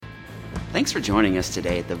Thanks for joining us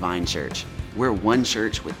today at the Vine Church. We're one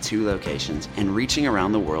church with 2 locations and reaching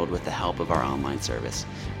around the world with the help of our online service.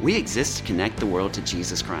 We exist to connect the world to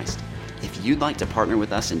Jesus Christ. If you'd like to partner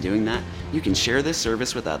with us in doing that, you can share this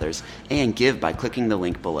service with others and give by clicking the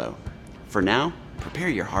link below. For now, prepare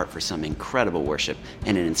your heart for some incredible worship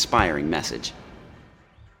and an inspiring message.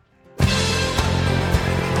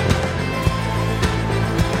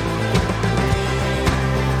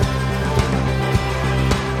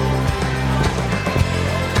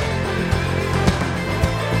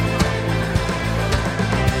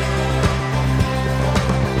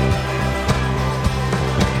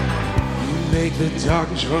 The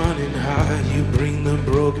darkness running high, you bring the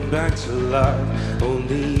broken back to life.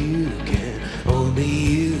 Only you can, only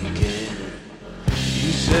you can.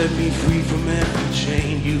 You set me free from every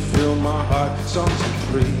chain, you fill my heart with songs of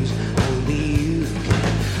praise. Only you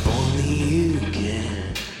can, only you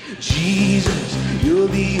can. Jesus, you're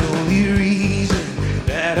the only reason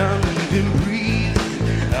that I'm even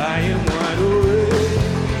breathing. I am wide awake.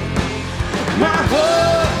 My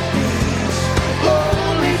heart beats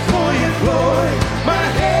only for your glory. My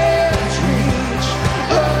hands reach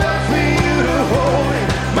up for you to hold me.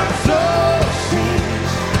 My soul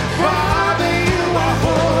sings, Father, you are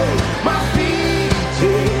holy. My feet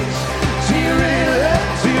taste to your love.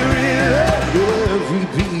 Every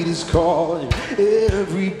beat is calling,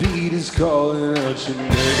 every beat is calling out your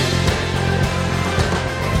name.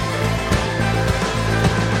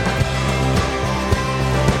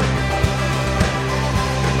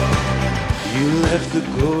 You left the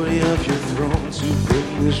glory of your throne to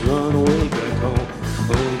bring this runaway back home.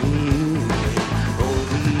 Only you can,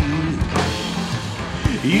 only you can.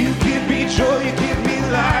 You give me joy, you give me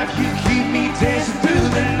life, you keep me dancing through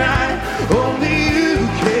the night. Only you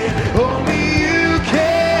can, only you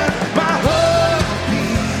can. My heart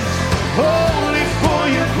beats only for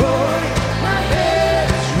your glory. My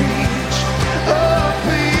hands reach up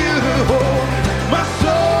for you to hold me. My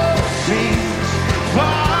soul sings,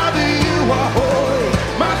 Father, you are holy.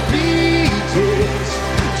 My feet taste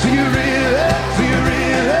to your real love, to your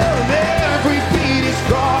real love. Every beat is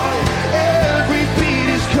calling, every beat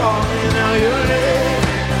is calling out your name.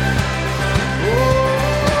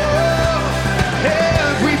 Oh,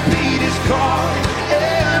 every beat is calling,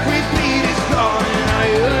 every beat is calling out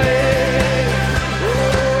your name.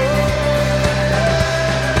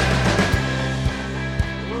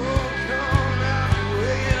 Oh, come out and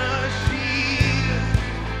wake us, Jesus.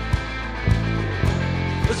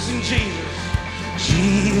 Listen, Jesus,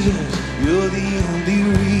 Jesus, you're the only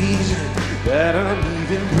reason that I'm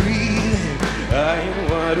even breathing. I am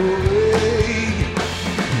wide awake.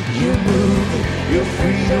 You're moving, your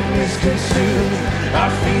freedom is consuming. I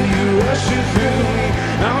feel you rushing through me.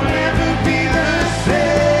 I'll never be the same.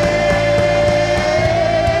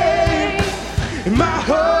 My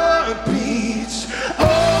heart beats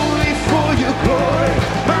only for your glory.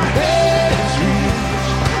 My hands reach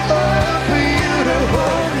up for you to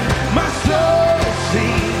hold me. My soul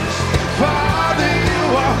sings, Father, you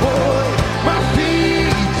are holy. My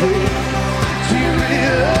feet take to your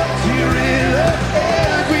real love, to your real love.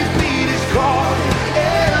 Every beat is calling,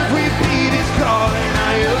 every beat is calling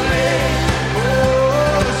out your name.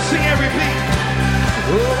 Oh, sing every beat.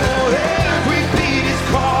 Oh, every beat is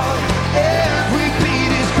calling, every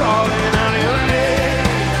beat is calling out your name.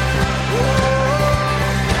 Oh,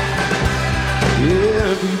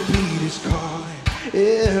 every beat is calling,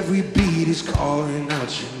 every beat is calling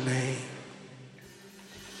out your name.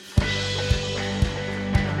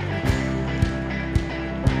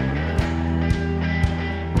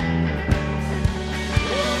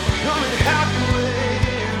 Come and have your way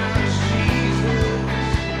in us, Jesus.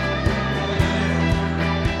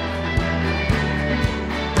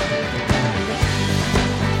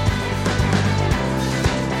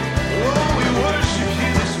 Oh, we worship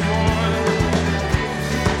you this morning.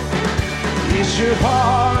 It's your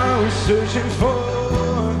heart we're searching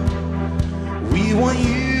for. We want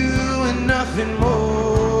you and nothing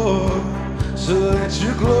more. So let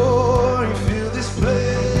your glory fill this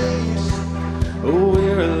place. Oh,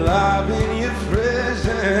 we're alive in your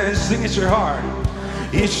presence. Sing, it's your heart.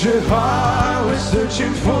 It's your heart we're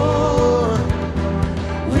searching for.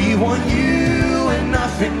 We want you and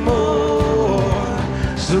nothing more.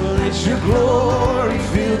 So let your glory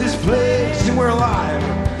fill this place. And we're alive.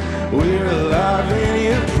 We're alive in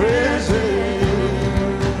your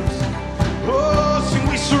presence. Oh, sing,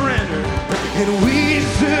 we surrender. And we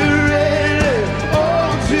surrender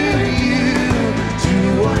all to you. Do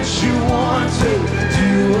what you want to.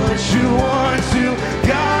 Do what you want to.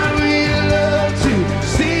 God, we love to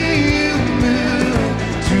see you move.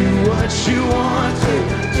 Do what you want to.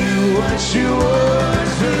 Do what what you want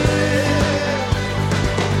to live.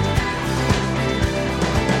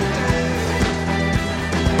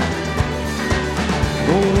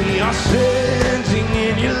 We are standing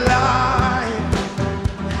in your light,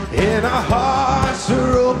 and our hearts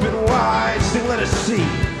are open wide. Sing, let us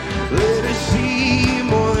see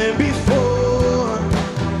more than before.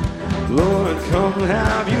 Lord, come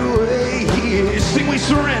have your way here. Sing, we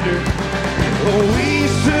surrender. Oh, we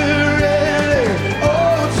surrender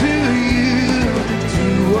all to you. Do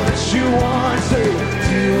what you want to,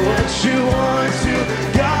 do what you want to.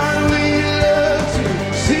 God, we love to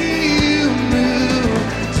see you move.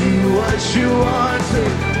 Do what you want to,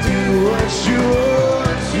 do what you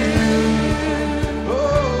want to.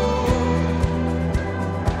 Oh,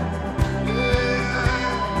 yeah.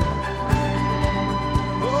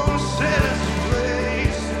 Oh, set us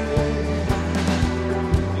ablaze today.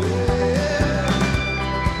 Yeah.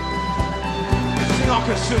 Sing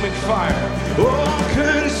all-consuming fire.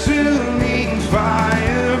 All-consuming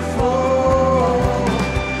fire fall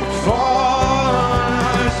on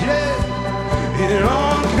us, yeah. And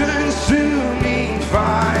all-consuming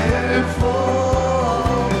fire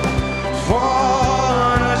fall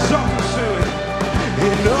on us. All-consuming.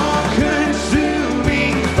 And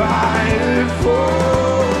all-consuming fire fall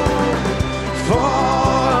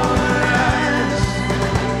on us.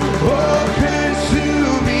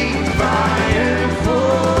 All-consuming fire fall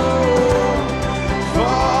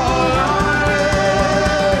on us.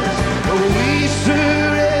 We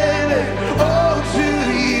surrender all to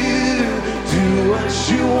you. Do what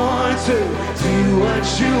you want to, do what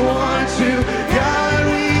you want to. God,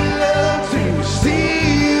 we love to see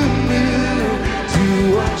you move. Do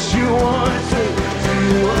what you want to, do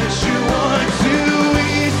what you want to. We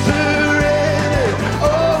surrender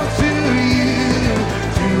all to you.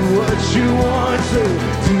 Do what you want to,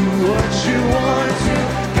 do what you want to.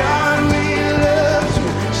 God, we love to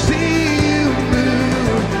see you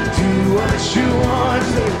move. Do what you want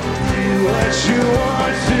to, do what you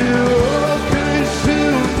want to. Oh,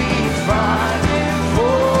 consuming fire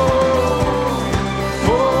fall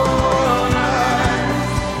on us.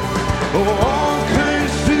 Oh,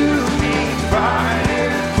 all-consuming fire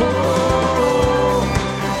fall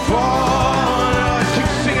on us.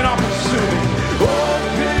 Keep singing, all-consuming.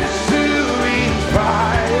 All-consuming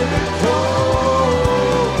fire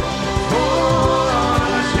fall on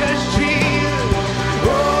us. Yes, Jesus.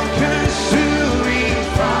 All-consuming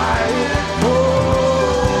fire fall on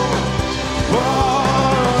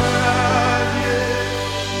us. Yeah.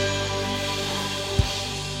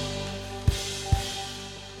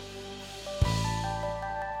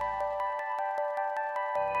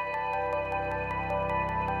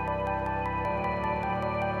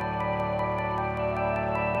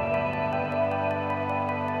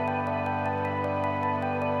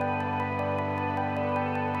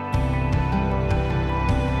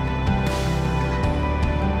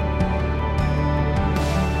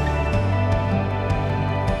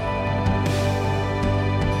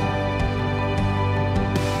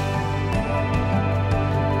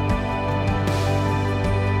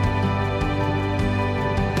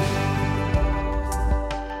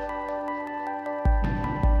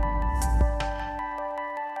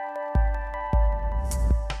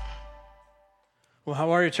 Well,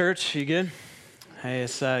 how are you, church? You good? Hey,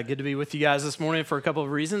 it's good to be with you guys this morning for a couple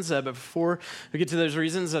of reasons. But before we get to those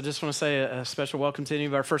reasons, I just want to say a special welcome to any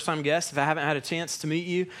of our first-time guests. If I haven't had a chance to meet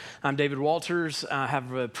you, I'm David Walters. I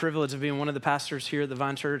have a privilege of being one of the pastors here at the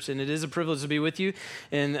Vine Church, and it is a privilege to be with you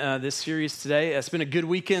in this series today. It's been a good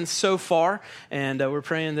weekend so far, and we're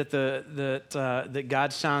praying that that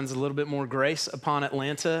God shines a little bit more grace upon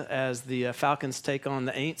Atlanta as the Falcons take on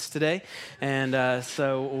the Aints today. And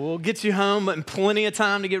so we'll get you home in plenty of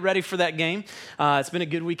time to get ready for that game. It's been a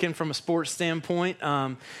good weekend from a sports standpoint.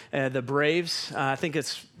 The Braves, I think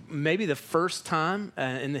it's maybe the first time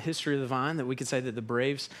in the history of the Vine that we could say that the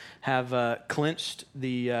Braves have clinched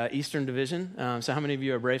the Eastern Division. So how many of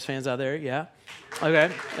you are Braves fans out there? Yeah?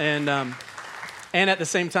 Okay. And at the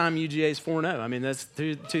same time, UGA is 4-0. I mean, that's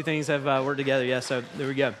two things have worked together. Yeah, so there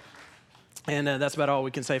we go. And that's about all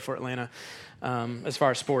we can say for Atlanta. As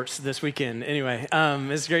far as sports this weekend. Anyway,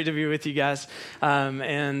 it's great to be with you guys.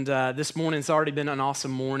 And this morning's already been an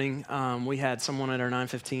awesome morning. We had someone at our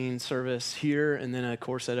 9:15 service here, and then, of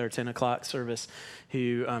course, at our 10 o'clock service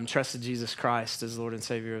who trusted Jesus Christ as Lord and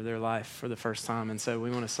Savior of their life for the first time. And so we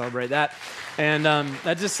want to celebrate that. And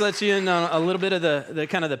that just lets you in on a little bit of the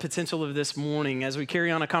kind of the potential of this morning as we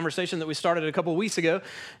carry on a conversation that we started a couple of weeks ago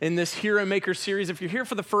in this Heromaker series. If you're here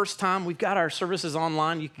for the first time, we've got our services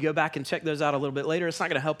online. You can go back and check those out about a little bit later. It's not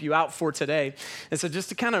going to help you out for today. And so just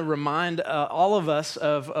to kind of remind all of us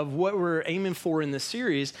of what we're aiming for in this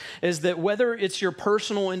series is that whether it's your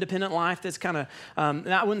personal independent life that's kind of,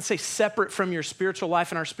 I wouldn't say separate from your spiritual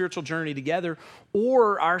life and our spiritual journey together,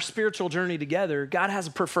 or our spiritual journey together, God has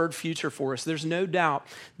a preferred future for us. There's no doubt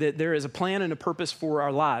that there is a plan and a purpose for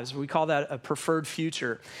our lives. We call that a preferred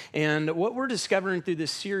future. And what we're discovering through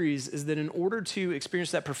this series is that in order to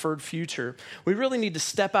experience that preferred future, we really need to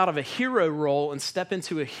step out of a hero role and step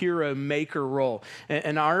into a hero maker role.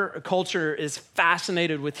 And our culture is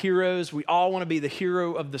fascinated with heroes. We all want to be the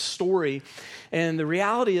hero of the story. And the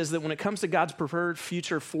reality is that when it comes to God's preferred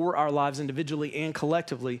future for our lives individually and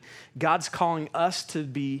collectively, God's calling us to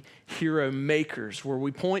be hero makers, where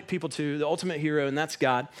we point people to the ultimate hero, and that's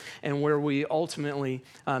God, and where we ultimately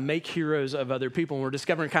make heroes of other people. And we're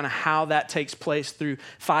discovering kind of how that takes place through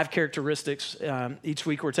 5 characteristics. Each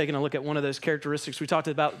week we're taking a look at one of those characteristics. We talked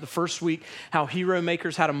about the first week how hero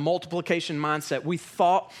makers had a multiplication mindset. We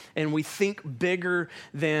thought and we think bigger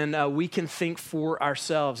than we can think for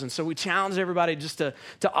ourselves. And so we challenge everybody just to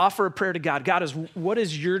offer a prayer to God. God, what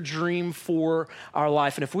is your dream for our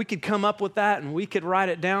life? And if we could come up with that and we could write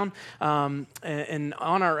it down, and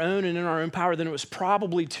on our own and in our own power, then it was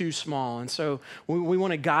probably too small. And so we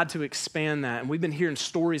wanted God to expand that. And we've been hearing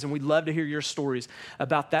stories, and we'd love to hear your stories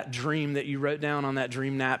about that dream that you wrote down on that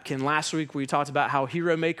dream napkin. Last week, we talked about how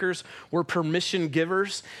hero makers were permission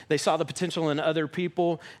givers. They saw the potential in other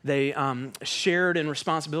people. They shared in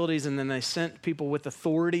responsibilities, and then they sent people with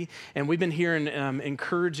authority. And we've been hearing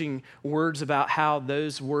encouraging words about how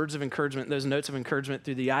those words of encouragement, those notes of encouragement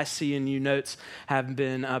through the IC and U notes have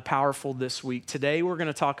been powerful this week. Today, we're going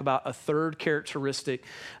to talk about a third characteristic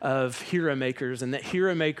of hero makers, and that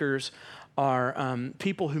hero makers are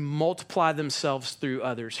people who multiply themselves through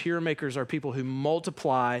others. Hero makers are people who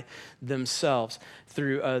multiply themselves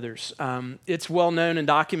through others. It's well known and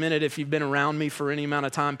documented if you've been around me for any amount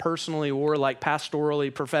of time personally or like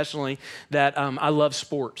pastorally, professionally, that I love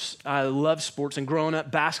sports. I love sports, and growing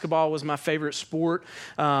up, basketball was my favorite sport.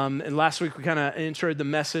 And last week we kind of introed the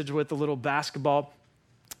message with a little basketball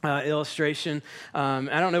illustration.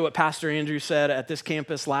 I don't know what Pastor Andrew said at this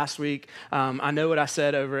campus last week. I know what I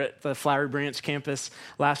said over at the Flowery Branch campus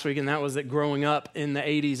last week, and that was that growing up in the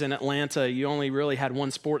 80s in Atlanta, you only really had one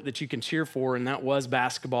sport that you can cheer for, and that was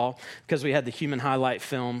basketball, because we had the human highlight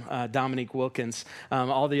film, Dominique Wilkins.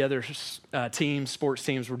 All the other sports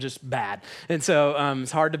teams were just bad. And so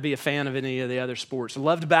it's hard to be a fan of any of the other sports. I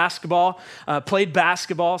loved basketball, played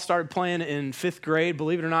basketball, started playing in 5th grade.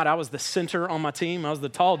 Believe it or not, I was the center on my team. I was the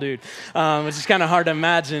tall dude, which is kind of hard to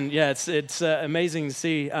imagine. Yeah, it's amazing to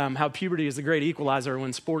see how puberty is the great equalizer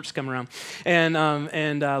when sports come around.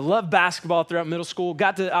 And loved basketball throughout middle school.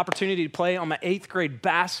 Got the opportunity to play on my 8th grade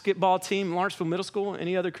basketball team, Lawrenceville Middle School.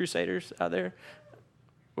 Any other Crusaders out there?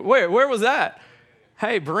 Where was that?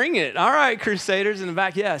 Hey, bring it. All right, Crusaders in the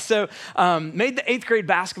back. Yeah, so made the 8th grade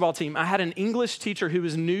basketball team. I had an English teacher who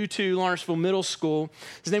was new to Lawrenceville Middle School.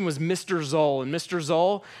 His name was Mr. Zoll, and Mr.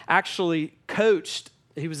 Zoll actually coached.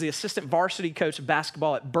 He was the assistant varsity coach of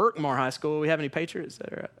basketball at Berkmar High School. We have any Patriots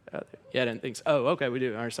that are out there? Yeah, I didn't think so. Oh, okay, we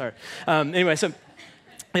do. All right, sorry. Anyway, so...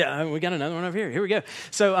 yeah, we got another one over here. Here we go.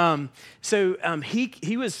 So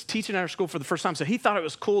he was teaching at our school for the first time. So he thought it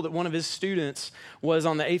was cool that one of his students was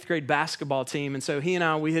on the 8th grade basketball team. And so he and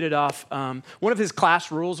I, we hit it off. One of his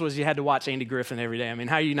class rules was you had to watch Andy Griffin every day. I mean,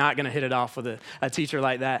 how are you not going to hit it off with a teacher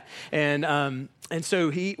like that? And so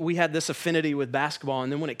we had this affinity with basketball.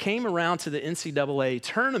 And then when it came around to the NCAA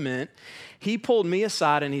tournament, he pulled me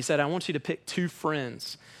aside and he said, I want you to pick 2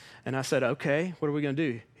 friends. And I said, okay, what are we going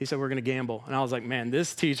to do? He said, we're going to gamble. And I was like, man,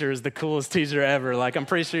 this teacher is the coolest teacher ever. Like, I'm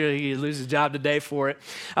pretty sure he'd lose his job today for it.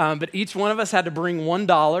 But each one of us had to bring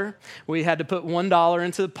 $1. We had to put $1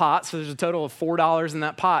 into the pot. So there's a total of $4 in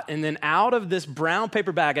that pot. And then out of this brown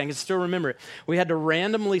paper bag, I can still remember it, we had to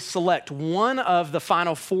randomly select one of the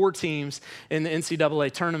final 4 teams in the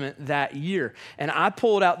NCAA tournament that year. And I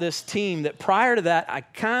pulled out this team that prior to that, I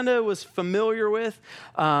kind of was familiar with,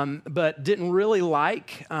 but didn't really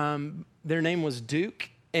like. Their name was Duke.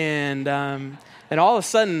 And all of a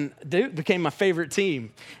sudden, Duke became my favorite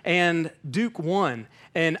team. And Duke won.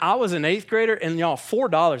 And I was an 8th grader, and y'all,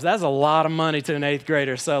 $4, that's a lot of money to an 8th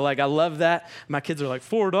grader. So, like, I love that. My kids are like,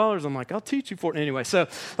 $4? I'm like, I'll teach you $4. Anyway, so,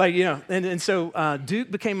 like, you know, and so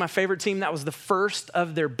Duke became my favorite team. That was the first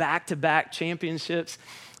of their back-to-back championships.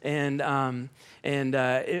 And And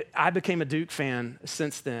I became a Duke fan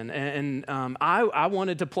since then. And I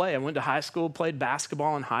wanted to play. I went to high school, played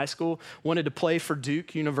basketball in high school, wanted to play for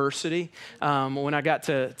Duke University. When I got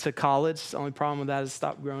to college, the only problem with that is it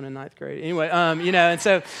stopped growing in ninth grade. Anyway, and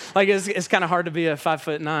so like it's kind of hard to be a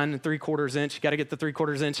 5'9" and 3/4 inch. You got to get the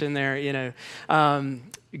 3/4 inch in there,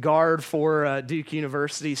 guard for Duke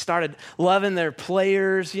University. Started loving their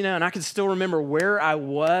players, and I can still remember where I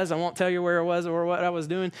was. I won't tell you where I was or what I was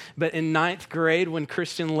doing, but in ninth grade when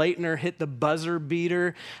Christian Laettner hit the buzzer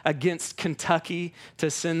beater against Kentucky to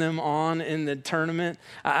send them on in the tournament,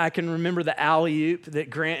 I can remember the alley-oop that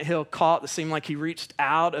Grant Hill caught that seemed like he reached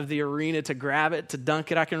out of the arena to grab it, to dunk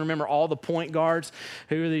it. I can remember all the point guards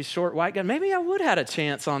who were these short white guys. Maybe I would have had a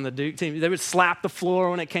chance on the Duke team. They would slap the floor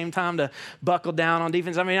when it came time to buckle down on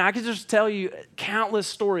defense. I mean, I could just tell you countless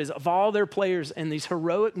stories of all their players and these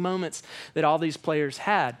heroic moments that all these players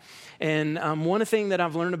had. And one thing that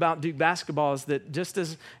I've learned about Duke basketball is that just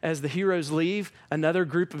as the heroes leave, another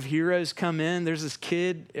group of heroes come in. There's this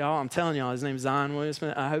kid, I'm telling y'all, his name's Zion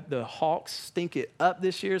Williamson. I hope the Hawks stink it up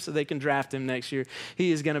this year so they can draft him next year.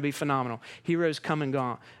 He is going to be phenomenal. Heroes come and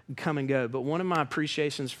go. But one of my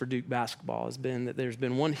appreciations for Duke basketball has been that there's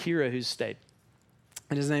been one hero who's stayed.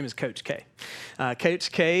 And his name is Coach K.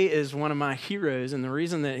 Coach K is one of my heroes, and the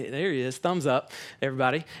reason that, there he is, thumbs up,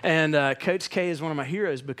 everybody. And Coach K is one of my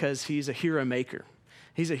heroes because he's a hero maker.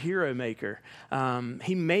 He's a hero maker.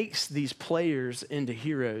 He makes these players into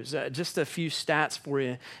heroes. Just a few stats for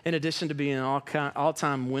you. In addition to being an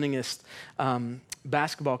all-time winningest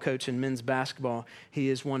basketball coach in men's basketball, he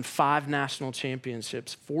has won 5 national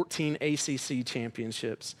championships, 14 ACC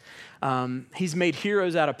championships. He's made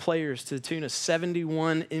heroes out of players to the tune of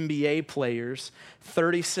 71 NBA players,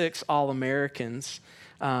 36 All-Americans.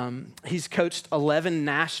 He's coached 11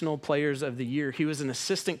 National Players of the Year. He was an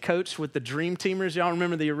assistant coach with the Dream Teamers. Y'all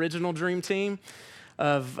remember the original Dream Team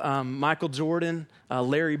of Michael Jordan,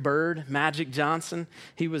 Larry Bird, Magic Johnson.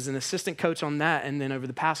 He was an assistant coach on that, and then over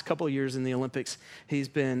the past couple of years in the Olympics, he's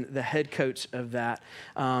been the head coach of that.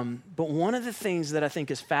 But one of the things that I think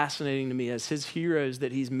is fascinating to me as his heroes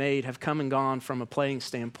that he's made have come and gone from a playing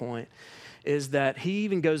standpoint is that he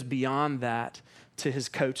even goes beyond that to his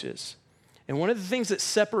coaches. And one of the things that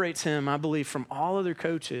separates him, I believe, from all other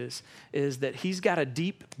coaches is that he's got a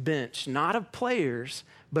deep bench, not of players,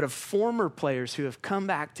 but of former players who have come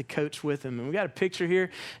back to coach with him. And we got a picture here,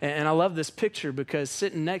 and I love this picture because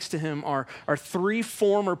sitting next to him are 3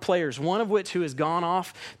 former players, one of which who has gone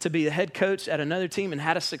off to be the head coach at another team and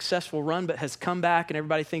had a successful run, but has come back, and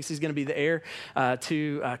everybody thinks he's going to be the heir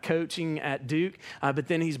to coaching at Duke. But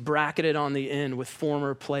then he's bracketed on the end with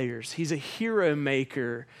former players. He's a hero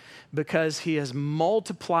maker because he has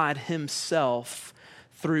multiplied himself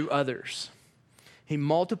through others. He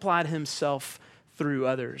multiplied himself through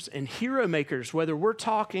others. And hero makers, whether we're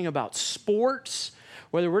talking about sports,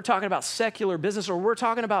 whether we're talking about secular business, or we're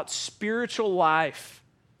talking about spiritual life,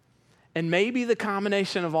 and maybe the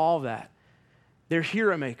combination of all of that, they're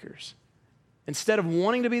hero makers. Instead of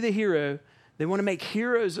wanting to be the hero, they want to make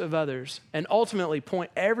heroes of others and ultimately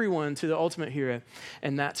point everyone to the ultimate hero,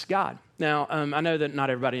 and that's God. Now, I know that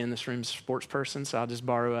not everybody in this room is a sports person, so I'll just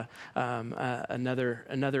borrow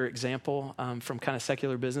another example from kind of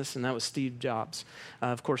secular business, and that was Steve Jobs.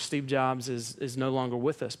 Of course, Steve Jobs is no longer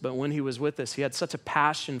with us, but when he was with us, he had such a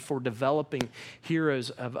passion for developing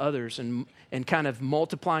heroes of others and kind of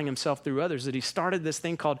multiplying himself through others that he started this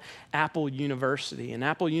thing called Apple University. And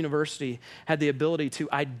Apple University had the ability to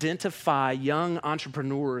identify young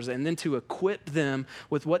entrepreneurs and then to equip them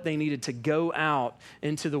with what they needed to go out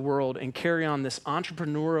into the world and carry on this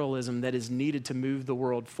entrepreneurialism that is needed to move the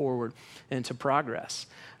world forward and to progress.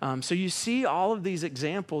 So you see all of these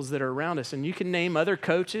examples that are around us, and you can name other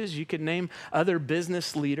coaches, you can name other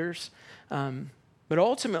business leaders, but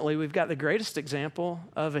ultimately we've got the greatest example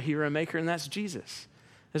of a hero maker, and that's Jesus.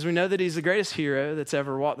 As we know that he's the greatest hero that's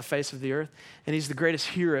ever walked the face of the earth, and he's the greatest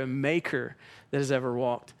hero maker that has ever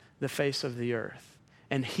walked the face of the earth.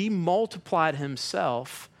 And he multiplied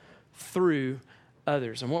himself through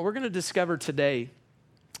others. And what we're going to discover today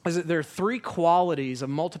is that there are 3 qualities of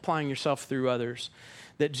multiplying yourself through others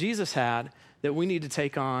that Jesus had that we need to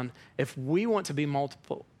take on if we want to be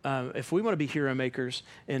if we want to be hero makers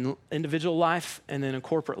in individual life and then in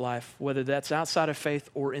corporate life, whether that's outside of faith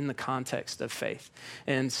or in the context of faith.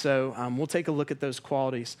 And so we'll take a look at those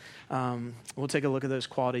qualities. We'll take a look at those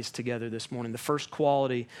qualities together this morning. The first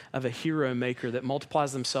quality of a hero maker that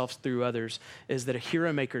multiplies themselves through others is that a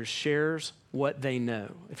hero maker shares what they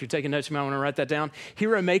know. If you're taking notes, you might want to write that down.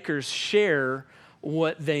 Hero makers share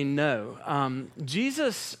what they know.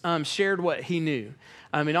 Jesus shared what he knew.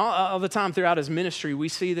 I mean, all the time throughout his ministry, we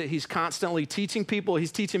see that he's constantly teaching people.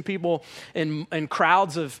 He's teaching people in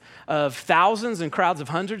crowds of thousands and crowds of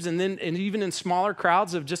hundreds, and even in smaller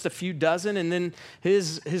crowds of just a few dozen. And then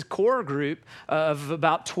his core group of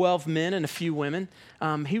about 12 men and a few women,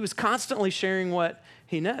 he was constantly sharing what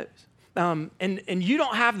he knows. And you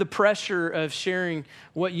don't have the pressure of sharing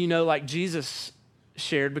what you know like Jesus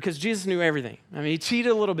shared, because Jesus knew everything. I mean, he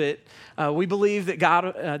cheated a little bit. We believe that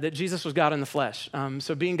that Jesus was God in the flesh.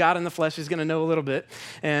 So being God in the flesh, he's going to know a little bit.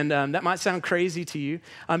 And that might sound crazy to you.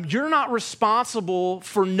 You're not responsible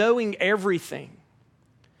for knowing everything,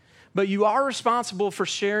 but you are responsible for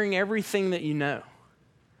sharing everything that you know.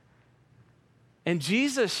 And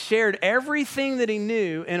Jesus shared everything that he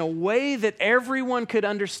knew in a way that everyone could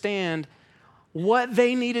understand what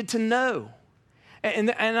they needed to know.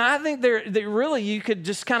 And I think that really you could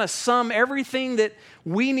just kind of sum everything that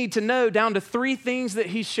we need to know down to three things that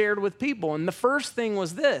he shared with people. And the first thing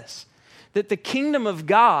was this, that the kingdom of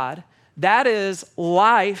God, that is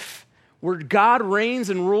life where God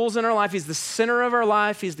reigns and rules in our life. He's the center of our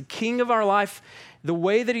life. He's the king of our life. The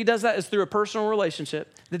way that he does that is through a personal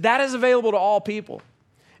relationship, that is available to all people.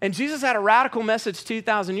 And Jesus had a radical message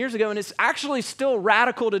 2,000 years ago, and it's actually still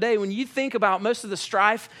radical today. When you think about most of the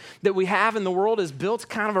strife that we have in the world is built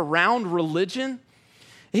kind of around religion,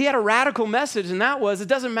 he had a radical message, and that was, it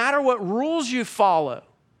doesn't matter what rules you follow.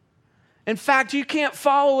 In fact, you can't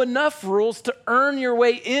follow enough rules to earn your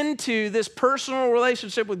way into this personal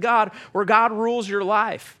relationship with God where God rules your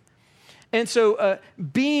life. And so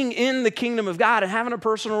being in the kingdom of God and having a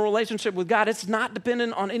personal relationship with God, it's not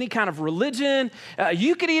dependent on any kind of religion.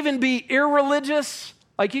 You could even be irreligious,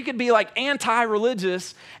 like you could be like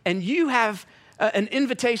anti-religious, and you have an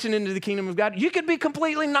invitation into the kingdom of God. You could be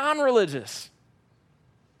completely non-religious,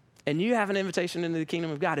 and you have an invitation into the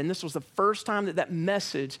kingdom of God. And this was the first time that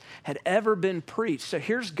message had ever been preached. So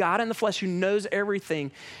here's God in the flesh who knows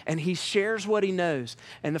everything, and he shares what he knows.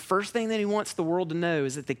 And the first thing that he wants the world to know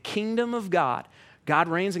is that the kingdom of God, God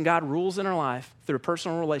reigns and God rules in our life through a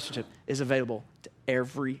personal relationship, is available to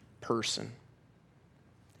every person.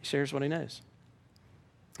 He shares what he knows.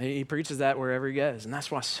 He preaches that wherever he goes. And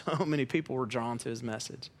that's why so many people were drawn to his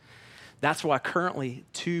message. That's why currently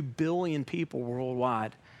 2 billion people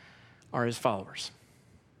worldwide are his followers,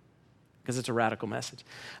 because it's a radical message.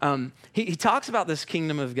 He talks about this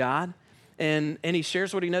kingdom of God, and he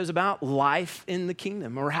shares what he knows about life in the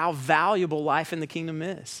kingdom, or how valuable life in the kingdom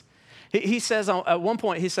is. He says, at one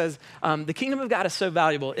point, he says, the kingdom of God is so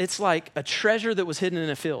valuable, it's like a treasure that was hidden in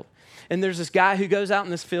a field. And there's this guy who goes out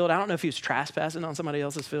in this field. I don't know if he was trespassing on somebody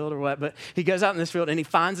else's field or what, but he goes out in this field and he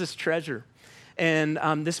finds this treasure.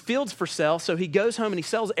 And this field's for sale, so he goes home and he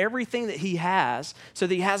sells everything that he has so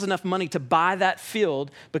that he has enough money to buy that field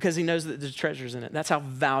because he knows that there's treasures in it. That's how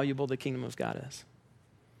valuable the kingdom of God is.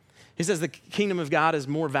 He says the kingdom of God is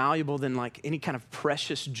more valuable than like any kind of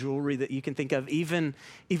precious jewelry that you can think of, even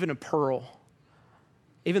a pearl.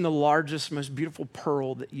 Even the largest, most beautiful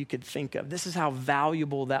pearl that you could think of. This is how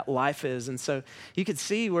valuable that life is. And so you could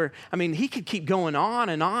see where, I mean, he could keep going on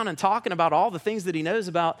and talking about all the things that he knows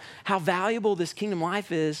about how valuable this kingdom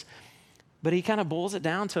life is, but he kind of boils it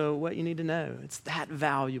down to what you need to know. It's that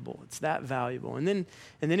valuable. It's that valuable. And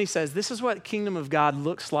then he says, this is what the kingdom of God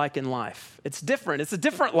looks like in life. It's different. It's a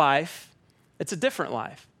different life. It's a different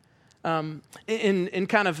life. In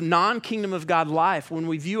kind of non-kingdom of God life, when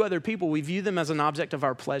we view other people, we view them as an object of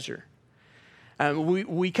our pleasure.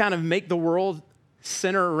 We kind of make the world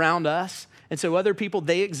center around us. And so other people,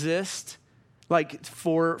 they exist like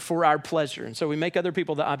for our pleasure. And so we make other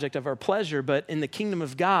people the object of our pleasure. But in the kingdom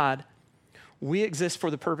of God, we exist for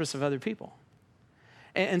the purpose of other people.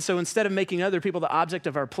 And so instead of making other people the object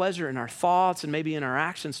of our pleasure in our thoughts and maybe in our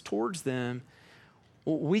actions towards them,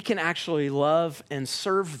 we can actually love and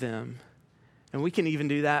serve them, and we can even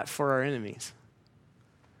do that for our enemies.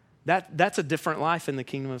 That's a different life in the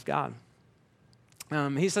kingdom of God.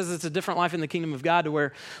 He says it's a different life in the kingdom of God to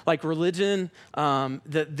where, like religion,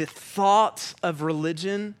 the thoughts of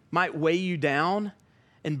religion might weigh you down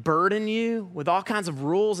and burden you with all kinds of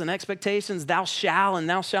rules and expectations, thou shalt and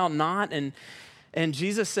thou shalt not. And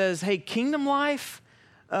Jesus says, hey, kingdom life,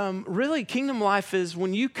 really, kingdom life is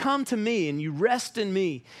when you come to me and you rest in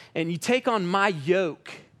me and you take on my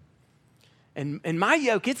yoke. And my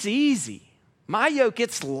yoke, it's easy. My yoke,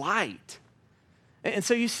 it's light. And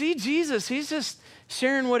so you see Jesus, he's just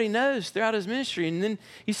sharing what he knows throughout his ministry. And then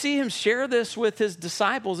you see him share this with his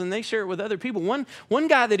disciples, and they share it with other people. One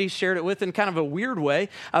guy that he shared it with in kind of a weird way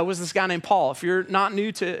was this guy named Paul. If you're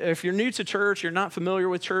new to church, you're not familiar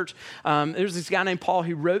with church, there's this guy named Paul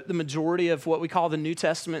who wrote the majority of what we call the New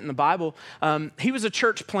Testament in the Bible. He was a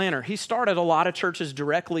church planner. He started a lot of churches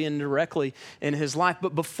directly and indirectly in his life.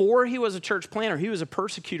 But before he was a church planner, he was a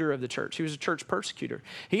persecutor of the church. He was a church persecutor.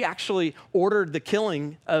 He actually ordered the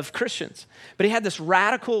killing of Christians. But he had this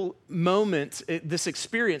radical moment, this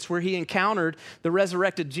experience where he encountered the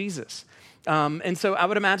resurrected Jesus. And so I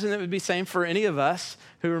would imagine that would be the same for any of us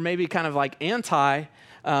who are maybe kind of like anti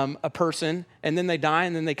a person, and then they die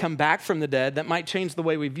and then they come back from the dead. That might change the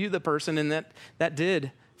way we view the person, and that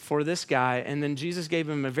did for this guy. And then Jesus gave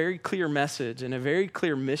him a very clear message and a very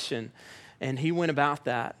clear mission, and he went about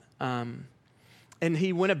that. And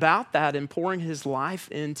he went about that in pouring his life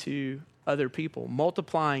into other people,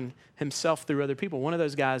 multiplying himself through other people. One of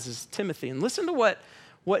those guys is Timothy. And listen to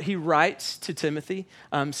what he writes to Timothy.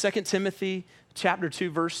 2 Timothy chapter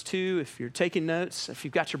 2, verse 2. If you're taking notes, if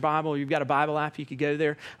you've got your Bible, you've got a Bible app, you could go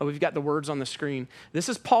there. We've got the words on the screen. This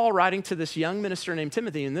is Paul writing to this young minister named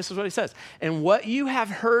Timothy, and this is what he says. And what you have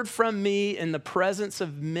heard from me in the presence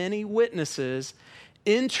of many witnesses,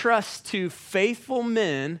 entrust to faithful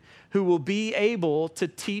men who will be able to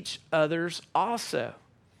teach others also.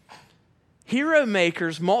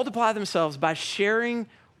 Heromakers multiply themselves by sharing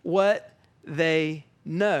what they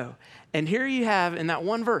know. And here you have, in that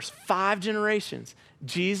one verse, 5 generations.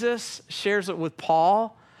 Jesus shares it with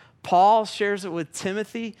Paul. Paul shares it with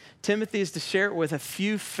Timothy. Timothy is to share it with a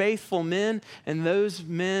few faithful men, and those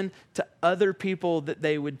men to other people that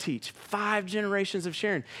they would teach. 5 generations of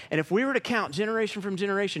sharing. And if we were to count generation from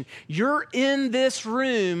generation, you're in this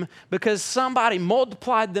room because somebody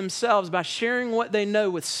multiplied themselves by sharing what they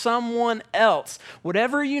know with someone else.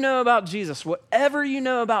 Whatever you know about Jesus, whatever you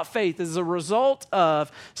know about faith is a result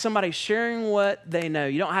of somebody sharing what they know.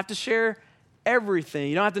 You don't have to share everything.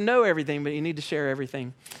 You don't have to know everything, but you need to share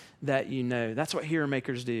everything that you know. That's what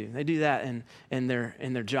Heromakers do. They do that in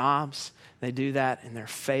their jobs. They do that in their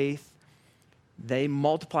faith. They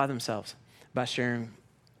multiply themselves by sharing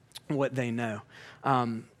what they know.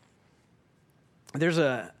 There's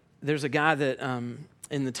a guy that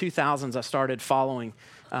in the 2000s I started following.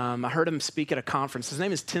 I heard him speak at a conference. His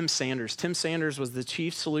name is Tim Sanders. Tim Sanders was the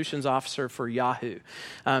Chief Solutions Officer for Yahoo.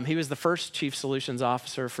 He was the first Chief Solutions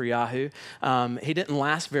Officer for Yahoo. He didn't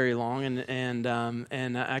last very long, and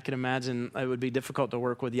I can imagine it would be difficult to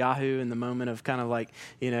work with Yahoo in the moment of kind of like,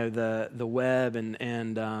 the web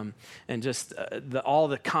and just all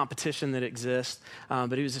the competition that exists.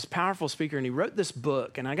 But he was this powerful speaker, and he wrote this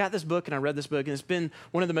book. And I got this book, and I read this book, and it's been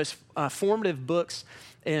one of the most formative books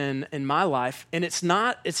in my life. And it's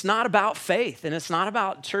not about faith, and it's not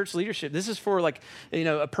about church leadership. This is for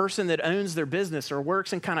a person that owns their business or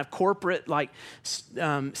works in kind of corporate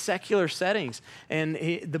secular settings. And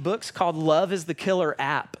the book's called Love is the Killer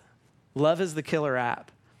App. Love is the Killer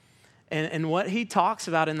App. And what he talks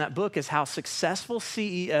about in that book is how successful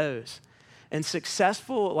CEOs and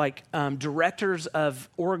successful directors of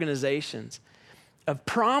organizations, of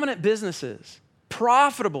prominent businesses,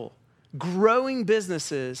 profitable, growing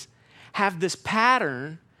businesses, have this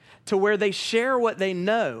pattern to where they share what they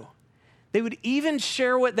know. They would even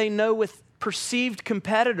share what they know with perceived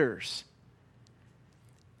competitors.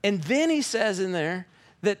 And then he says in there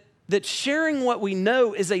that sharing what we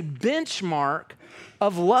know is a benchmark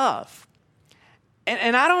of love.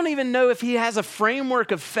 And I don't even know if he has a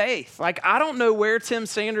framework of faith. I don't know where Tim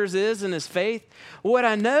Sanders is in his faith. What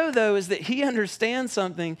I know, though, is that he understands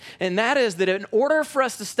something, and that is that in order for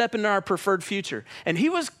us to step into our preferred future, and he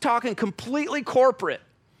was talking completely corporate,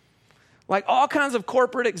 like all kinds of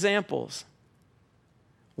corporate examples,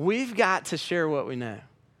 we've got to share what we know.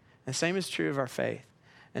 The same is true of our faith.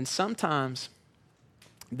 And sometimes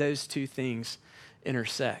those two things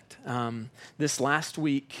intersect. This last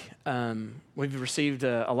week, we've received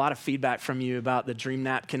a lot of feedback from you about the Dream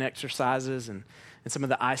Napkin exercises and some of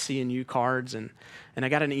the IC&U cards. And I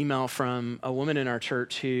got an email from a woman in our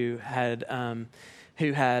church who had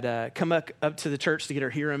come up to the church to get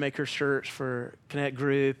her Heromaker shirts for Connect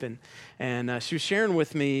Group. And she was sharing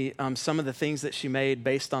with me some of the things that she made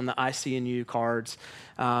based on the IC&U cards.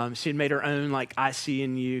 She had made her own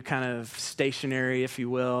IC&U kind of stationery, if you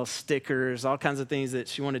will, stickers, all kinds of things that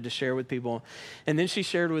she wanted to share with people. And then she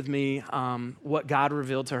shared with me what God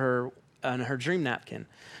revealed to her on her Dream Napkin.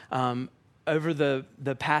 Over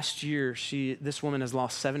the past year, this woman has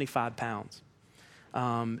lost 75 pounds.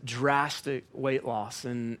 Drastic weight loss,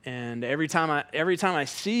 and every time I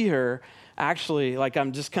see her, actually,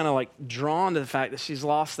 I'm just kind of drawn to the fact that she's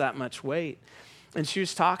lost that much weight. And she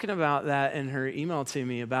was talking about that in her email to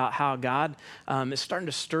me about how God is starting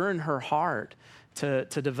to stir in her heart to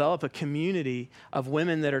develop a community of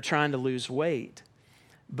women that are trying to lose weight,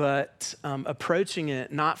 but approaching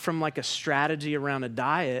it not from like a strategy around a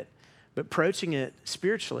diet, but approaching it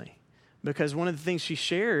spiritually. Because one of the things she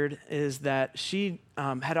shared is that she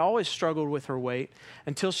had always struggled with her weight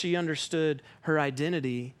until she understood her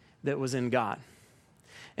identity that was in God.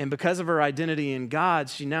 And because of her identity in God,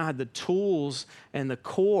 she now had the tools and the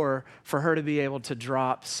core for her to be able to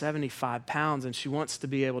drop 75 pounds, and she wants to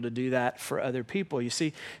be able to do that for other people. You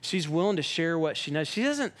see, she's willing to share what she knows. She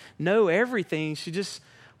doesn't know everything. She just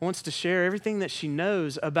wants to share everything that she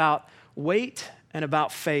knows about weight and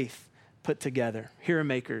about faith put together.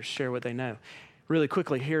 Heromakers share what they know. Really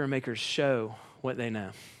quickly, Heromakers show what they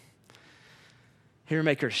know.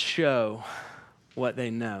 Heromakers show what they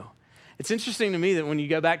know. It's interesting to me that when you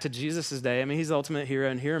go back to Jesus' day, I mean, he's the ultimate hero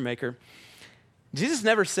and hero maker. Jesus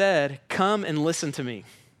never said, come and listen to me.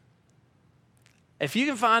 If you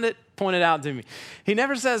can find it, point it out to me. He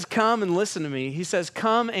never says, come and listen to me. He says,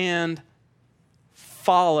 come and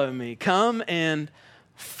follow me. Come and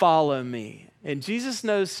follow me. And Jesus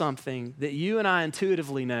knows something that you and I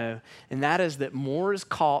intuitively know, and that is that more is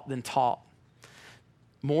caught than taught.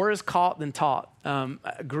 More is caught than taught.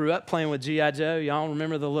 I grew up playing with G.I. Joe. Y'all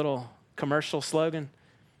remember the little commercial slogan?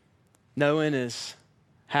 Knowing is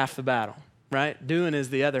half the battle, right? Doing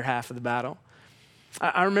is the other half of the battle.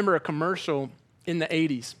 I remember a commercial in the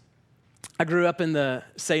 80s. I grew up in the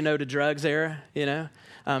say no to drugs era, you know.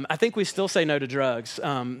 I think we still say no to drugs.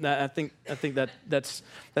 I think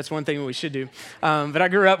that's one thing we should do. But I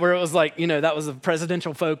grew up where it was like, you know, that was a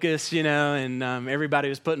presidential focus, you know, and everybody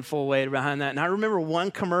was putting full weight behind that. And I remember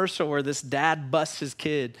one commercial where this dad busts his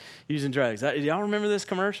kid using drugs. Y'all remember this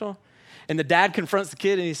commercial? And the dad confronts the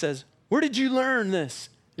kid and he says, where did you learn this?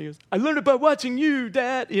 And he goes, I learned it by watching you,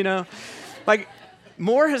 Dad, you know. Like,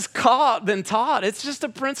 more is caught than taught. It's just a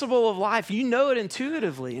principle of life. You know it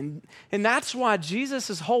intuitively. And that's why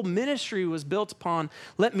Jesus' whole ministry was built upon,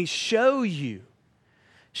 let me show you.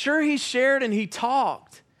 Sure, he shared and he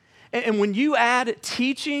talked. And when you add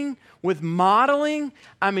teaching with modeling,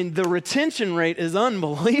 I mean, the retention rate is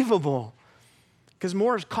unbelievable because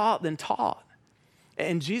more is caught than taught.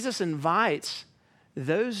 And Jesus invites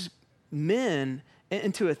those men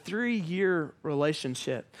into a 3-year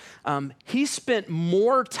relationship. He spent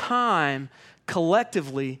more time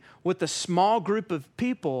collectively with a small group of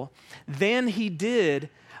people than he did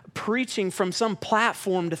preaching from some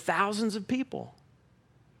platform to thousands of people.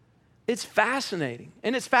 It's fascinating.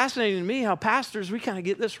 And it's fascinating to me how pastors, we kind of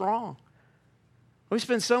get this wrong. We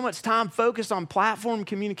spend so much time focused on platform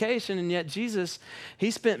communication, and yet Jesus, he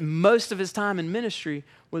spent most of his time in ministry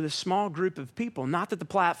with a small group of people. Not that the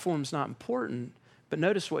platform's not important, but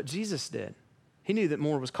notice what Jesus did. He knew that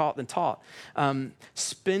more was caught than taught.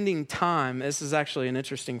 Spending time, this is actually an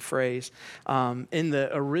interesting phrase, in the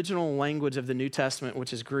original language of the New Testament,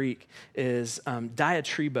 which is Greek, is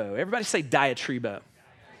diatribo. Everybody say diatribo.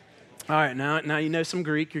 All right, now you know some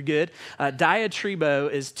Greek, you're good.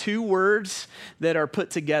 Diatribo is 2 words that are put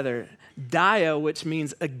together. Dia, which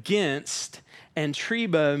means against, and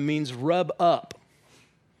tribo means rub up.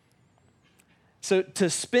 So to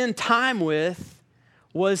spend time with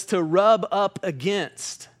was to rub up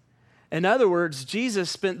against. In other words, Jesus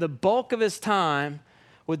spent the bulk of his time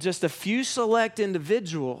with just a few select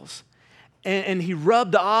individuals, and he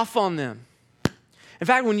rubbed off on them. In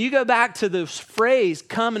fact, when you go back to the phrase,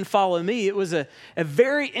 come and follow me, it was a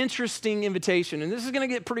very interesting invitation. And this is going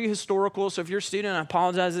to get pretty historical. So if you're a student, I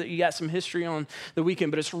apologize that you got some history on the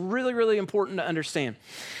weekend, but it's really, really important to understand.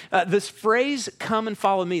 This phrase, come and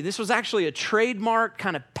follow me, this was actually a trademark,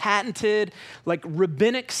 kind of patented, like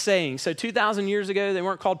rabbinic saying. So 2,000 years ago, they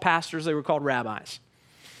weren't called pastors, they were called rabbis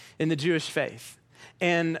in the Jewish faith.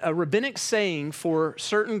 And a rabbinic saying for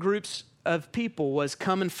certain groups of people was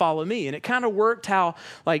come and follow me. And it kind of worked how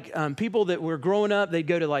like people that were growing up, they'd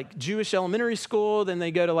go to like Jewish elementary school, then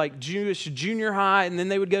they go to like Jewish junior high, and then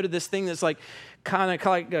they would go to this thing that's like kind of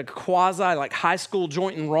like a quasi like high school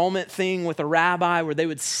joint enrollment thing with a rabbi where they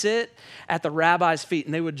would sit at the rabbi's feet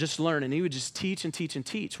and they would just learn, and he would just teach and teach and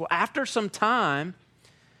teach. Well, after some time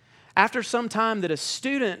that a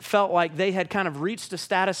student felt like they had kind of reached a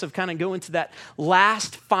status of kind of going to that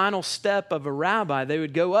last final step of a rabbi, they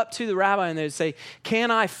would go up to the rabbi and they would say, can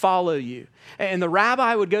I follow you? And the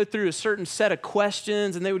rabbi would go through a certain set of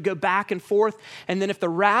questions and they would go back and forth. And then if the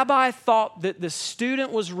rabbi thought that the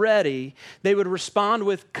student was ready, they would respond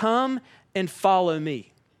with, come and follow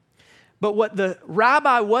me. But what the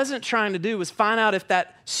rabbi wasn't trying to do was find out if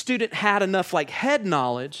that student had enough like head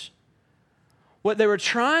knowledge. What they were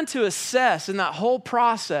trying to assess in that whole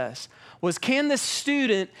process was, can this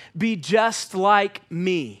student be just like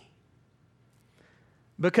me?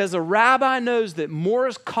 Because a rabbi knows that more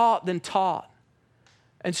is caught than taught.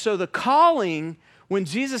 And so the calling, when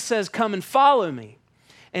Jesus says, come and follow me,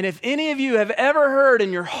 and if any of you have ever heard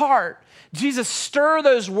in your heart Jesus stir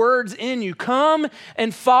those words in you, come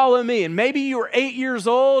and follow me. And maybe you were 8 years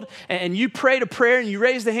old and you prayed a prayer and you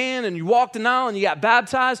raised a hand and you walked an aisle and you got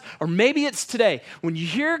baptized. Or maybe it's today. When you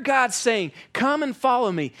hear God saying, come and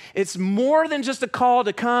follow me, it's more than just a call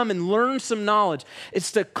to come and learn some knowledge.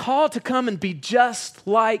 It's the call to come and be just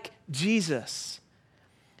like Jesus.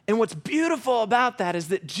 And what's beautiful about that is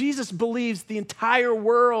that Jesus believes the entire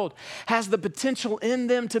world has the potential in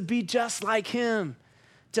them to be just like him,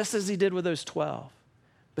 just as he did with those 12.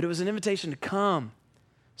 But it was an invitation to come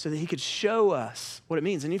so that he could show us what it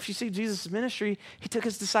means. And if you see Jesus' ministry, he took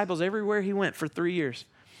his disciples everywhere he went for 3 years.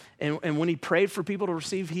 And when he prayed for people to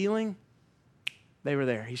receive healing, they were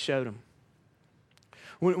there. He showed them.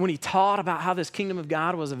 When he taught about how this kingdom of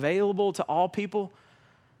God was available to all people,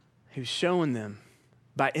 he was showing them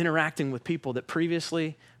by interacting with people that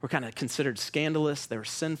previously were kind of considered scandalous, they were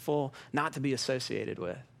sinful, not to be associated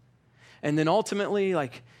with. And then ultimately,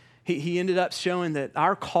 he ended up showing that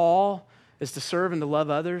our call is to serve and to love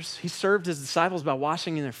others. He served his disciples by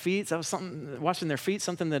washing their feet. That was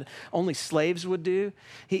something that only slaves would do.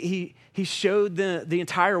 He showed the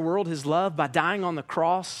entire world his love by dying on the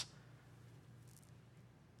cross,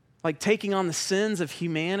 like taking on the sins of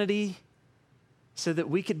humanity so that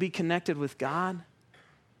we could be connected with God.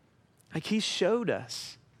 Like he showed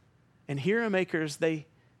us. And Heromakers,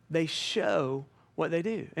 they show what they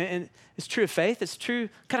do. And it's true of faith. It's true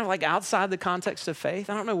kind of like outside the context of faith.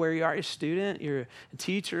 I don't know where you are. You're a student, you're a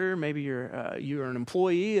teacher, maybe you're an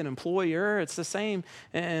employee, an employer. It's the same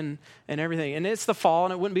and everything. And it's the fall,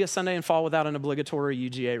 and it wouldn't be a Sunday in fall without an obligatory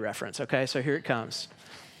UGA reference, okay? So here it comes.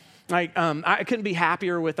 I couldn't be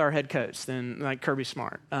happier with our head coach than Kirby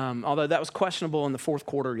Smart, although that was questionable in the fourth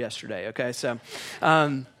quarter yesterday, okay? So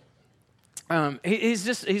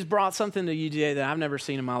he's brought something to UGA that I've never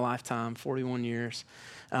seen in my lifetime, 41 years.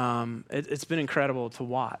 It's been incredible to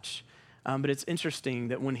watch. But it's interesting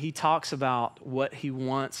that when he talks about what he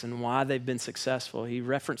wants and why they've been successful, he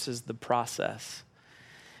references the process.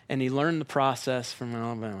 And he learned the process from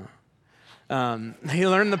Alabama. He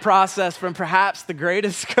learned the process from perhaps the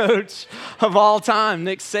greatest coach of all time,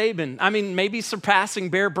 Nick Saban. I mean, maybe surpassing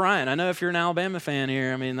Bear Bryant. I know if you're an Alabama fan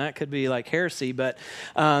here, I mean, that could be like heresy, but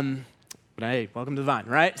hey, welcome to the Vine,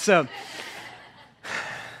 right? So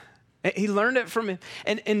he learned it from him.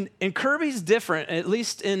 And Kirby's different, at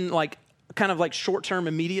least in kind of short-term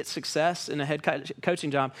immediate success in a head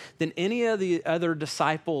coaching job than any of the other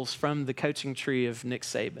disciples from the coaching tree of Nick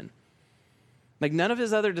Saban. None of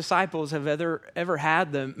his other disciples have ever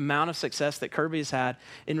had the amount of success that Kirby's had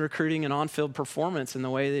in recruiting an on-field performance in the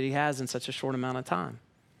way that he has in such a short amount of time.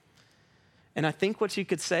 And I think what you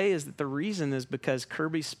could say is that the reason is because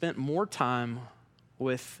Kirby spent more time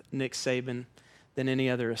with Nick Saban than any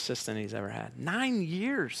other assistant he's ever had. 9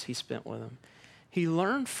 years he spent with him. He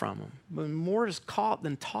learned from him. But more is caught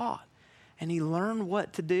than taught. And he learned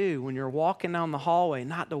what to do when you're walking down the hallway,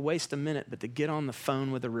 not to waste a minute, but to get on the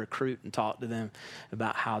phone with a recruit and talk to them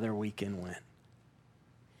about how their weekend went.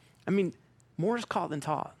 I mean, more is caught than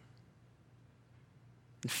taught.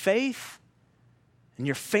 And faith and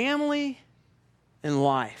your family and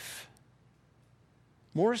life.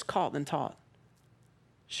 More is caught than taught.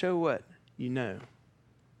 Show what you know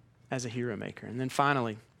as a hero maker. And then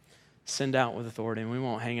finally, send out with authority. And we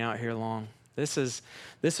won't hang out here long. This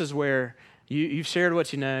is where you've shared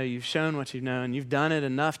what you know, you've shown what you know, and you've done it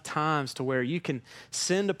enough times to where you can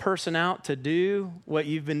send a person out to do what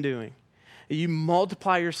you've been doing. You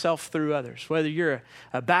multiply yourself through others, whether you're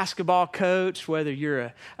a basketball coach, whether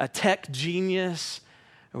you're a tech genius,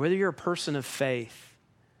 or whether you're a person of faith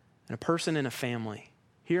and a person in a family.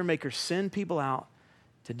 Heromakers send people out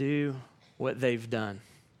to do what they've done.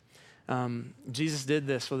 Jesus did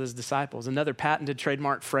this with his disciples. Another patented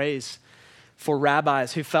trademark phrase for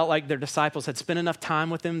rabbis who felt like their disciples had spent enough time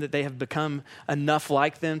with them that they have become enough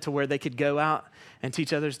like them to where they could go out and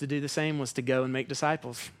teach others to do the same was to go and make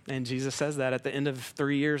disciples. And Jesus says that at the end of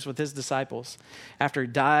 3 years with his disciples. After he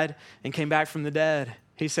died and came back from the dead,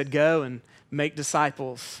 he said, go and make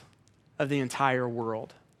disciples of the entire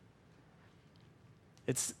world.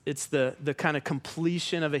 It's the kind of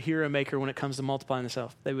completion of a hero maker when it comes to multiplying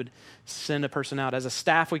itself. They would send a person out. As a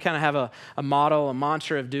staff, we kind of have a model, a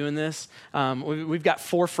mantra of doing this. We've got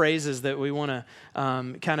 4 phrases that we want to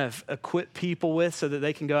kind of equip people with so that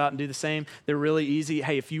they can go out and do the same. They're really easy.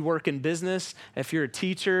 Hey, if you work in business, if you're a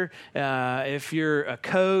teacher, if you're a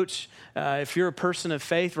coach, if you're a person of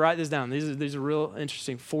faith, write this down. These are real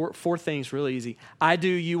interesting. Four things, really easy. I do,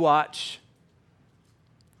 you watch.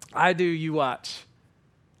 I do, you watch.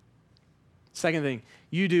 Second thing,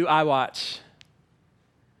 you do, I watch.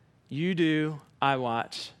 You do, I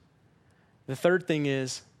watch. The third thing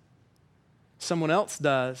is someone else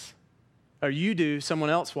does, or you do,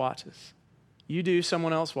 someone else watches. You do,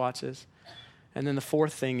 someone else watches. And then the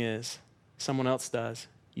fourth thing is someone else does,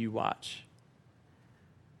 you watch.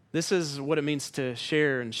 This is what it means to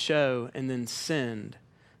share and show and then send.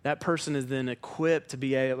 That person is then equipped to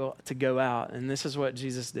be able to go out. And this is what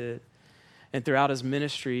Jesus did. And throughout his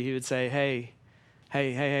ministry, he would say,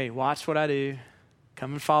 hey, watch what I do.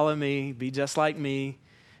 Come and follow me. Be just like me.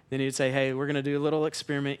 Then he would say, hey, we're going to do a little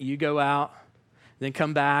experiment. You go out, then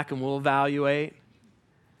come back and we'll evaluate.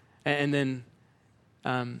 And then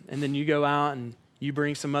you go out and you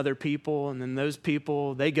bring some other people. And then those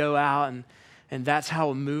people, they go out. And that's how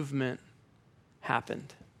a movement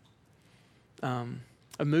happened.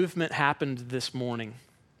 A movement happened this morning.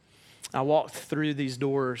 I walked through these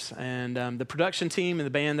doors, and the production team and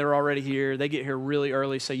the band, they're already here. They get here really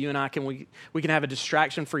early, so you and I we can have a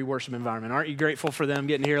distraction-free worship environment. Aren't you grateful for them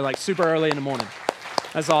getting here like super early in the morning?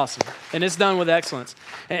 That's awesome. And it's done with excellence.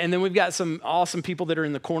 And then we've got some awesome people that are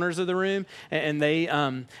in the corners of the room, and they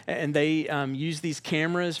use these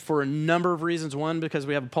cameras for a number of reasons. One, because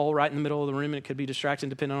we have a pole right in the middle of the room, and it could be distracting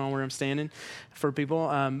depending on where I'm standing for people.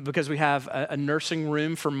 Because we have a nursing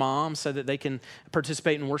room for moms so that they can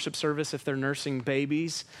participate in worship service if they're nursing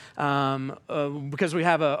babies. Because we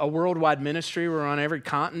have a worldwide ministry. We're on every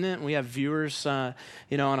continent. We have viewers, on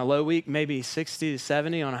a low week, maybe 60 to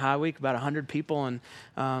 70. On a high week, about 100 people, and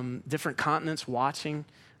different continents watching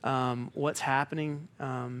what's happening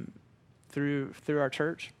through our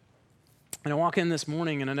church. And I walk in this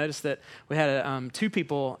morning and I noticed that we had 2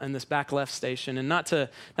 people in this back left station, and not to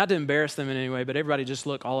embarrass them in any way, but everybody just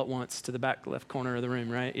look all at once to the back left corner of the room,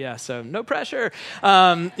 right? Yeah, so no pressure. So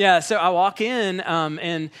I walk in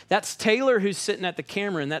and that's Taylor who's sitting at the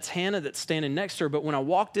camera, and that's Hannah that's standing next to her. But when I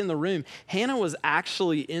walked in the room, Hannah was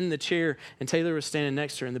actually in the chair and Taylor was standing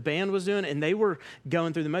next to her, and the band was doing it, and they were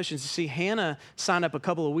going through the motions. You see, Hannah signed up a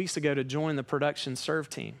couple of weeks ago to join the production serve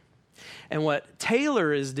team. And what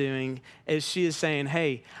Taylor is doing is she is saying,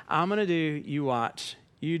 hey, I'm going to do, you watch.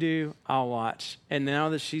 You do, I'll watch. And now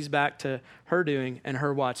that she's back to her doing and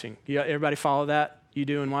her watching. Everybody follow that? You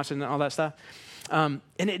do and watching and all that stuff? And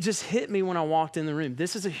it just hit me when I walked in the room.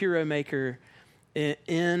 This is a hero maker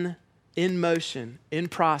in motion, in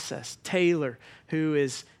process. Taylor, who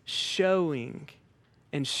is showing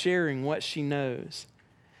and sharing what she knows,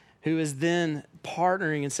 who is then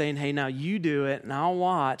partnering and saying, hey, now you do it and I'll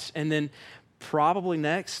watch. And then probably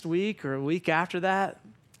next week or a week after that,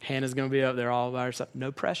 Hannah's going to be up there all by herself.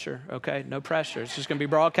 No pressure, okay? No pressure. It's just going to be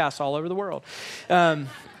broadcast all over the world.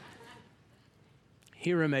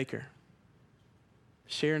 Hero maker.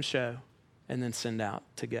 Share and show, and then send out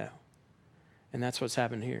to go. And that's what's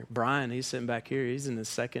happened here. Brian, he's sitting back here. He's in his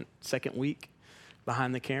second week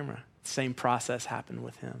behind the camera. Same process happened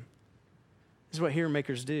with him. This is what hero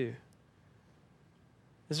makers do.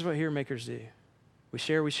 This is what hero makers do. We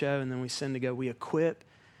share, we show, and then we send to go. We equip,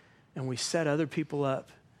 and we set other people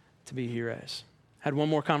up to be heroes. Had one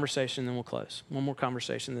more conversation, then we'll close. One more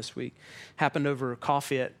conversation this week. Happened over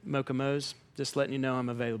coffee at Mocha Mo's. Just letting you know I'm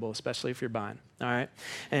available, especially if you're buying. All right?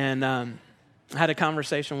 And I had a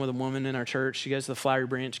conversation with a woman in our church. She goes to the Flowery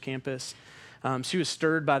Branch campus. She was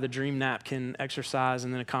stirred by the Dream Napkin exercise,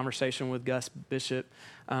 and then a conversation with Gus Bishop,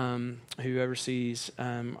 who oversees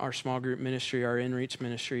our small group ministry, our in-reach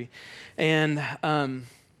ministry. And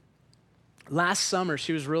last summer,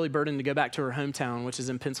 she was really burdened to go back to her hometown, which is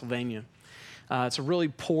in Pennsylvania. It's a really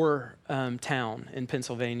poor town in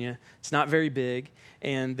Pennsylvania. It's not very big.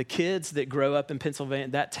 And the kids that grow up in Pennsylvania,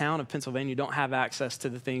 that town of Pennsylvania, don't have access to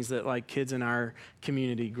the things that like kids in our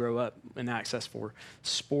community grow up and access for.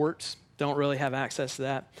 Sports, don't really have access to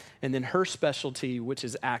that. And then her specialty, which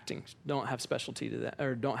is acting, don't have specialty to that,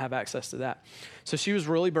 or don't have access to that. So she was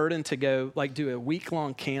really burdened to go do a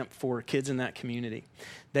week-long camp for kids in that community.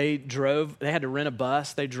 They had to rent a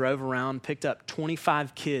bus. They drove around, picked up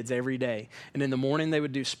 25 kids every day. And in the morning, they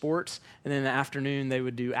would do sports. And then in the afternoon, they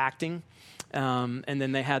would do acting. And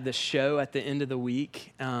then they had this show at the end of the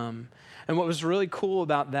week. And what was really cool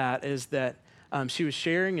about that is that she was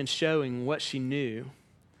sharing and showing what she knew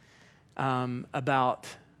about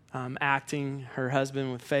acting her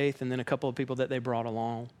husband with faith, and then a couple of people that they brought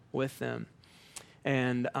along with them.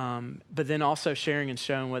 And but then also sharing and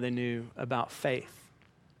showing what they knew about faith.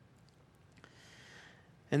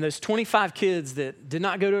 And those 25 kids that did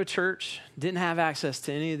not go to a church, didn't have access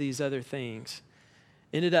to any of these other things,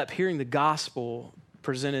 ended up hearing the gospel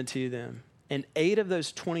presented to them. And 8 of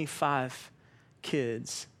those 25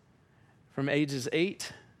 kids from ages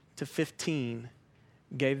 8 to 15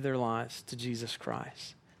 gave their lives to Jesus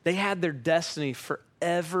Christ. They had their destiny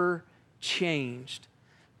forever changed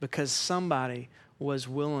because somebody was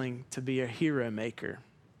willing to be a hero maker.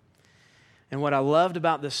 And what I loved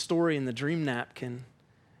about this story in the dream napkin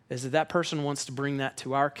is that person wants to bring that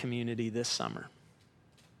to our community this summer.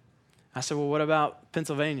 I said, well, what about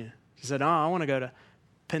Pennsylvania? She said, oh, I want to go to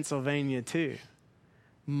Pennsylvania too.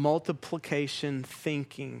 Multiplication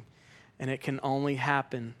thinking, and it can only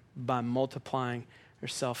happen by multiplying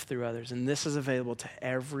yourself through others. And this is available to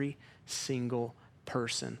every single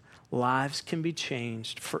person. Lives can be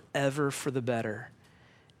changed forever for the better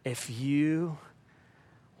if you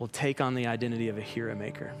will take on the identity of a hero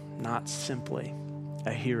maker, not simply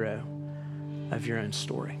a hero of your own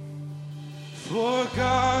story. For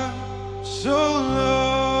God so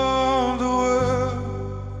loved the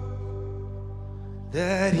world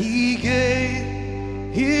that he gave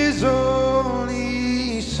his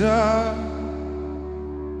only Son,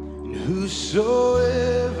 and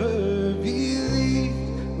whosoever believes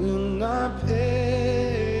will not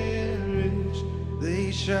perish, they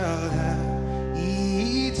shall have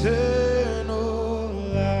eternal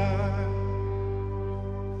life.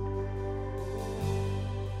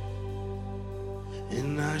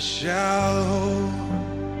 And I shall hold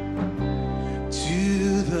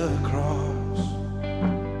to the cross,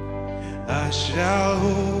 I shall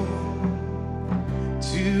hold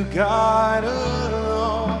to God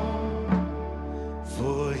alone,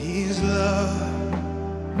 for his love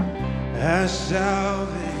has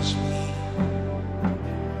salvaged me,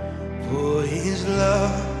 for his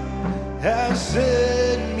love has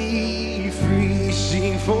set me free.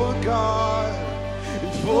 Sing for God,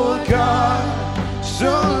 and for God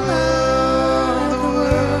so loved the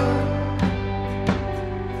world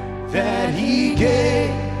that he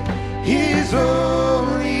gave his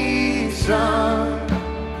only Son.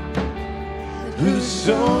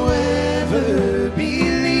 Whosoever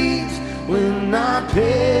believes will not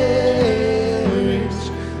perish,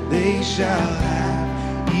 they shall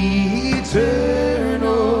have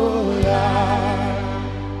eternal life.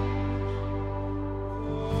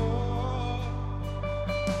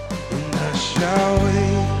 And I shall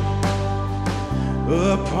wait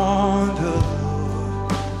upon the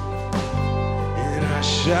Lord, and I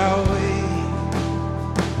shall wait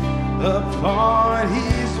upon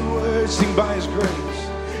his word. Sing by his grace,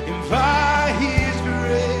 and by his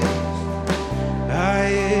grace I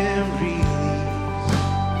am released,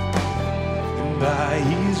 and by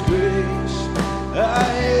his grace I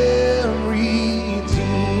am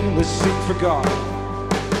redeemed. Let's sing for God.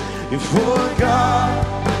 And for God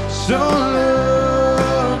so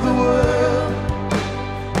loved the world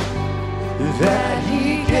that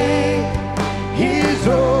he gave his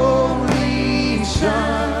only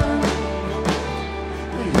Son.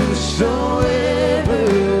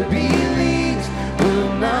 Whosoever believes will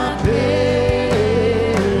not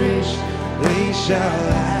perish, they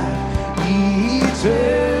shall have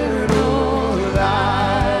eternal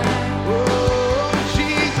life. Oh,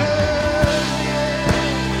 Jesus, yeah.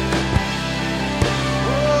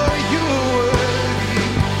 Oh, you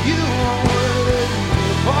are worthy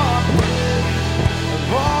of our praise,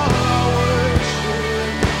 of all our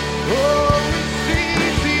worship. Oh,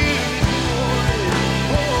 receive these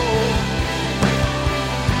morning.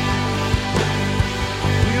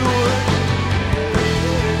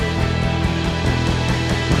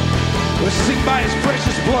 Let's sing by his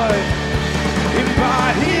precious blood. And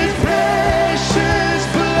by his precious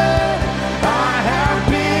blood I have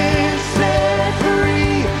been set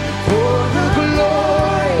free for the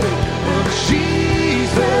glory of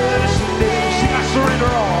Jesus' name. Sing, I surrender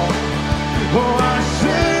all. Oh, I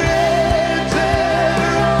surrender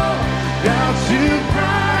all now to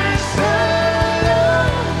Christ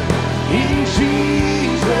alone. In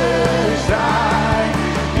Jesus I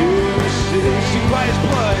am saved. Sing by his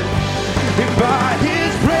blood. And by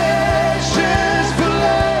his precious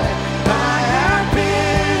blood I have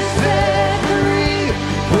been set free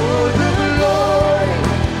for the glory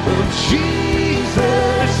of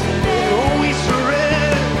Jesus' name. Oh, we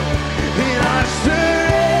surrender, and I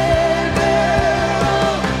surrender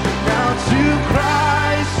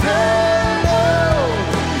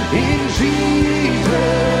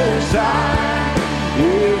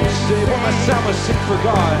to sing for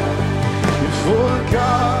God. For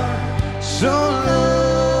God so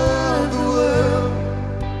loved the world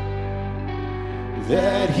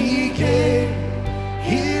that He gave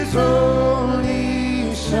His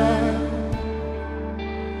only Son,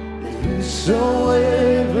 that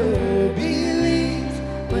whosoever believes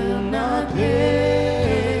will not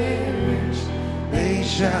perish, they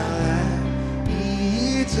shall have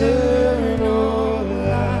eternal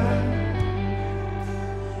life.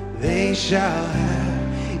 They shall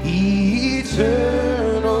have eternal